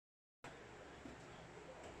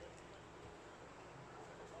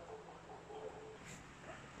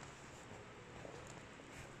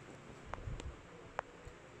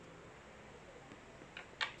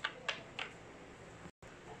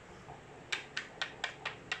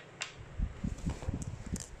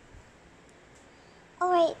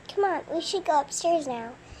come on, we should go upstairs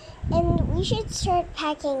now. And we should start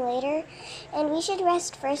packing later. And we should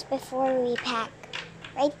rest first before we pack.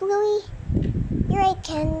 Right, Bluey? You're right,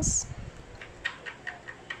 Kens.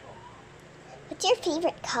 What's your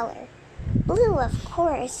favorite color? Blue, of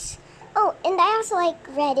course. Oh, and I also like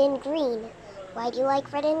red and green. Why do you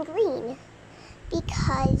like red and green?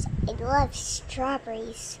 Because I love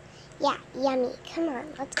strawberries. Yeah, yummy. Come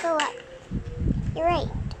on, let's go up. You're right.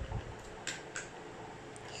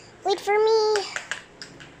 Wait for me.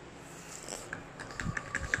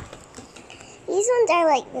 These ones are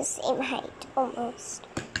like the same height, almost.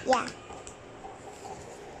 Yeah.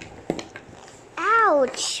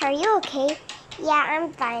 Ouch, are you okay? Yeah,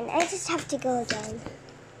 I'm fine. I just have to go again.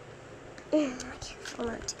 Careful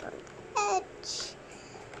not to go on the edge.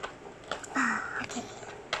 Oh, okay.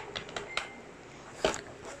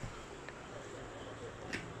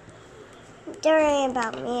 Don't worry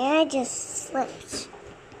about me. I just slipped.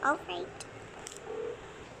 All right.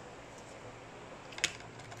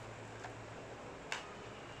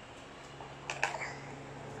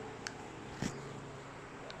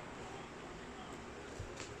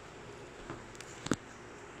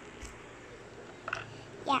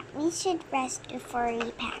 Yeah, we should rest before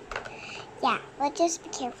we pack. Yeah, but just be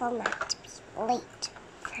careful not to be late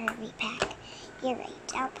for we pack. You're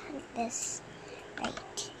right. I'll put this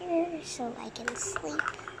right here so I can sleep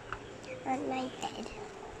on my bed.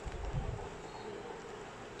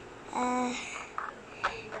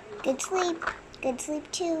 Good sleep. Good sleep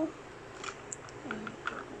too.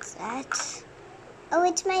 What's that? Oh,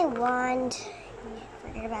 it's my wand.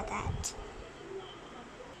 Forget about that.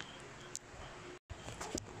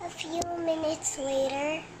 A few minutes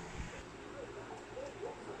later.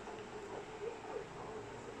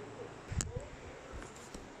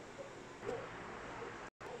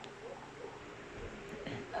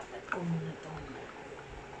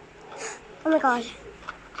 Oh my god.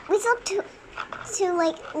 We slept too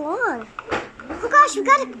like long. Oh gosh, we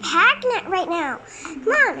gotta pack right now. Come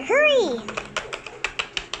on, hurry.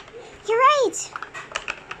 You're right.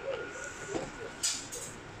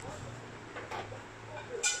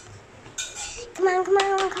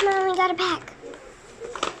 Come on, we gotta pack.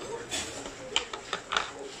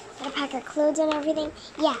 Gotta pack our clothes and everything.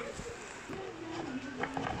 Yeah.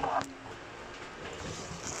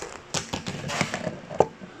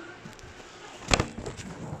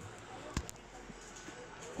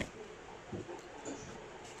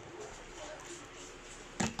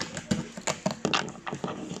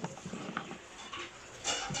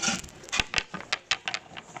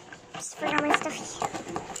 Just forgot my stuff.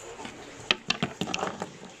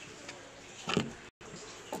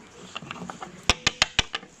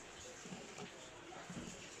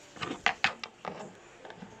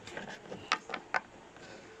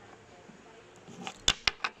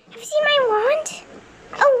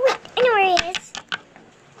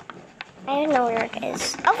 I don't know where it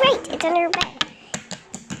is. Oh, right, it's under your bed.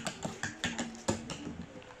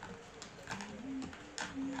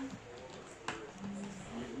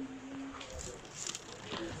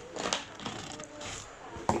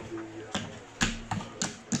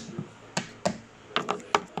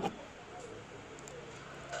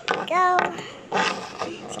 Go.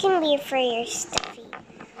 It's gonna be for your stuffy.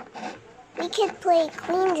 We could play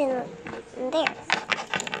Queens in there.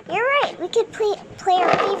 You're right, we could play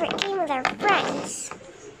our favorite game with our friends.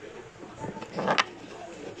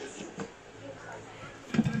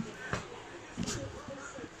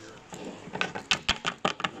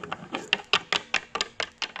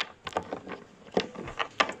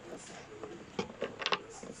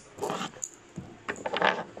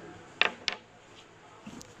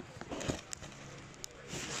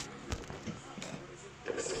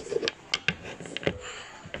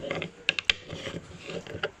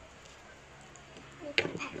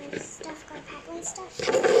 Stuff.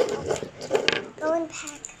 Go and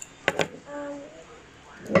pack.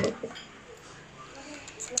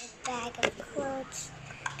 It's my bag of clothes.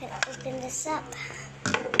 Gonna open this up.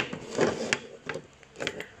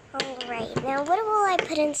 Alright, now what will I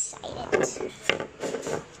put inside it?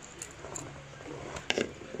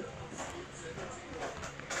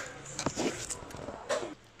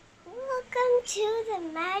 Welcome to the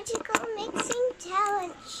Magical Mixing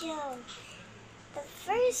Talent Show. The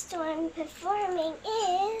first one performing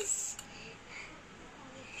is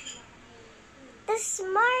the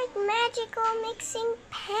Smart Magical Mixing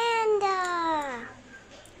Panda.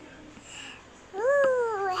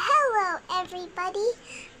 Ooh, hello everybody.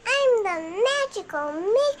 I'm the Magical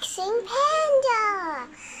Mixing Panda.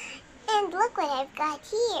 And look what I've got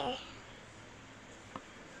here.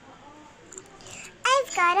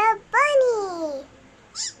 I've got a bunny.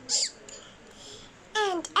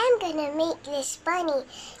 And I'm gonna make this bunny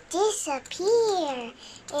disappear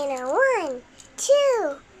in a 1,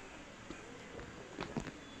 2,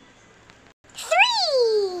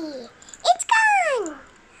 3! It's gone!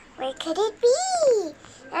 Where could it be?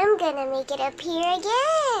 I'm gonna make it appear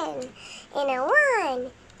again in a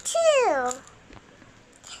 1, 2,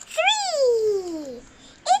 3!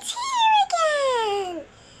 It's here again!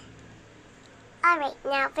 Alright,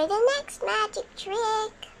 now for the next magic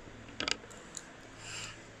trick.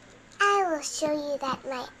 I will show you that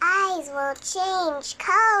my eyes will change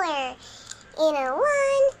color in a 1,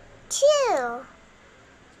 2,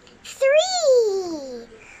 3.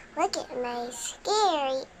 Look at my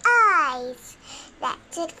scary eyes.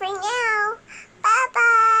 That's it for now.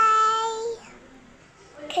 Bye-bye.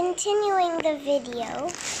 Continuing the video.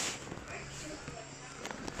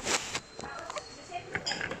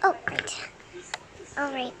 Oh, right.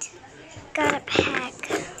 All right. Gotta pack.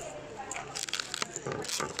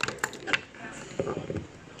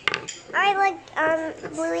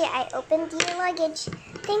 Alright, Bluey, I opened your luggage.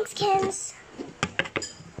 Thanks, Kens.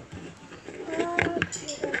 Alright.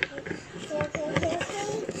 Gotta get these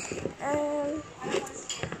out.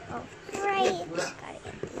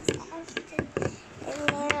 And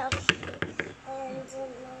then, okay.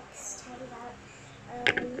 And next, how about,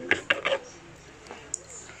 alright.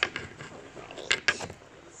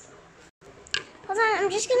 Hold on, I'm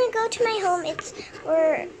just gonna go to my home.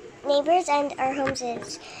 We're neighbors and our homes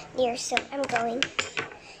is near, so I'm going.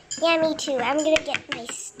 Yeah, me too. I'm gonna get my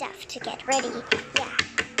stuff to get ready. Yeah.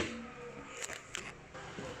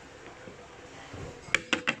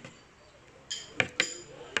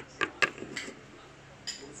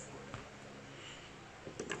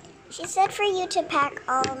 She said for you to pack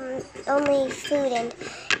only food and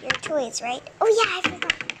your toys, right? Oh yeah, I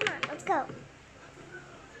forgot. Come on, let's go.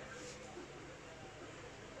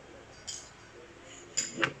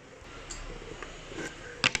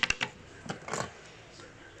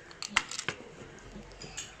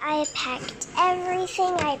 I packed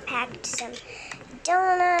everything. I packed some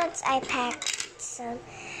donuts. I packed some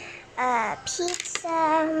pizza,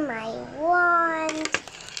 my wand,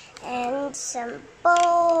 and some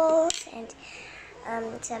bowls, and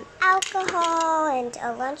some alcohol, and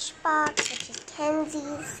a lunchbox, which is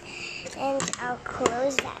Cenzy's, and I'll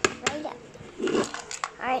close that right up.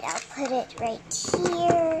 Alright, I'll put it right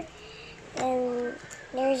here, and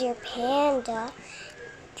there's your panda.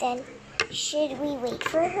 Then, should we wait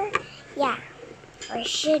for her? Yeah. Or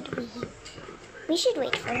should we? We should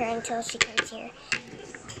wait for her until she comes here.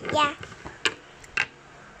 Yeah.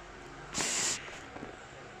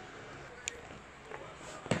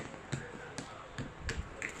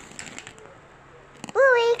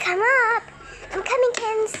 Bluey, come up. I'm coming,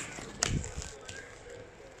 Kens.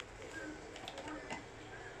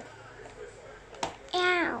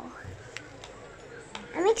 Ow.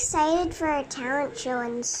 I'm excited for our talent show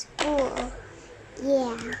in school.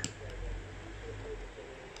 Yeah.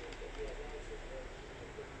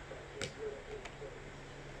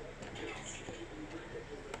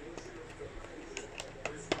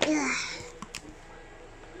 Ugh.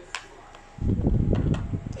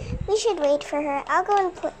 We should wait for her. I'll go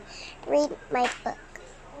and read my book.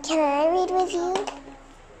 Can I read with you?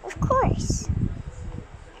 Of course.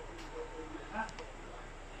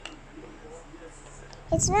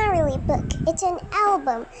 It's not really a book. It's an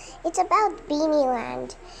album. It's about Beanie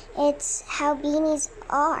Land. It's how beanies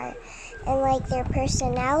are and like their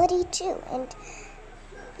personality too. And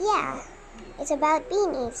yeah, it's about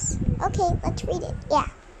beanies. Okay, let's read it. Yeah.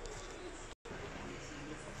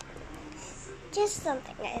 Just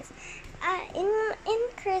something, guys. In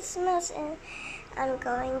Christmas, and I'm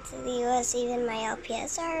going to the U.S. Even my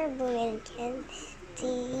LPS are Dominican.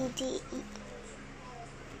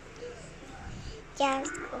 Yeah,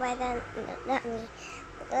 by then, no, not me.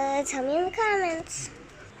 Tell me in the comments.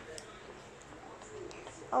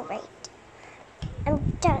 Alright. I'm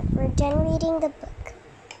done. We're done reading the book.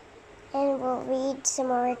 And we'll read some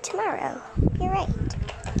more tomorrow. You're right.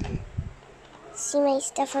 See my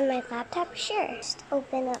stuff on my laptop? Sure. Just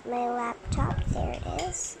open up my laptop. There it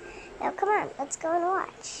is. Now come on, let's go and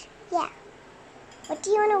watch. Yeah. What do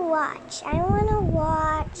you want to watch? I want to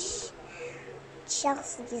watch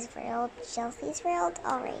Chelsea's World. Chelsea's World?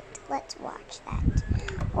 Alright, let's watch that.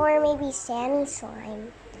 Or maybe Sammy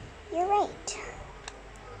Slime. You're right.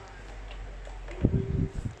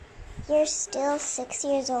 You're still 6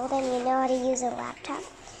 years old and you know how to use a laptop?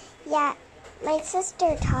 Yeah, my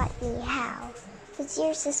sister taught me how. Who's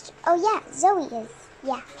your sister? Oh yeah, Zoe is.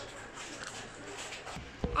 Yeah.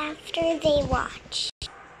 After they watch.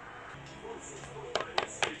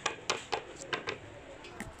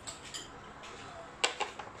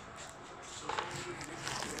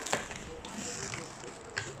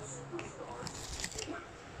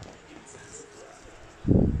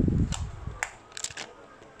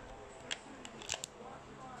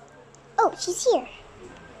 She's here.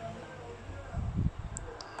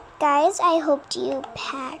 Guys, I hoped you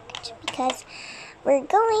packed because we're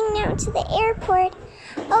going now to the airport.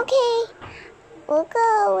 Okay, we'll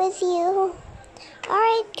go with you.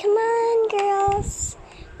 Alright, come on, girls.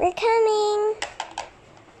 We're coming.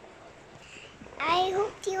 I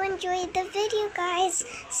hope you enjoyed the video, guys.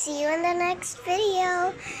 See you in the next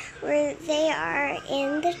video where they are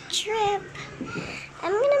in the trip.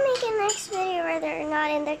 I'm gonna make a next video where they're not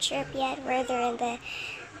in the trip yet, where they're in the,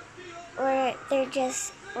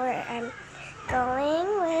 where I'm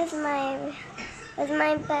going with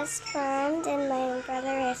my best friend and my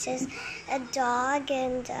brother. It's just a dog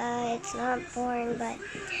and it's not born. But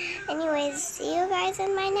anyways, see you guys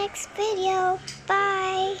in my next video.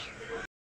 Bye.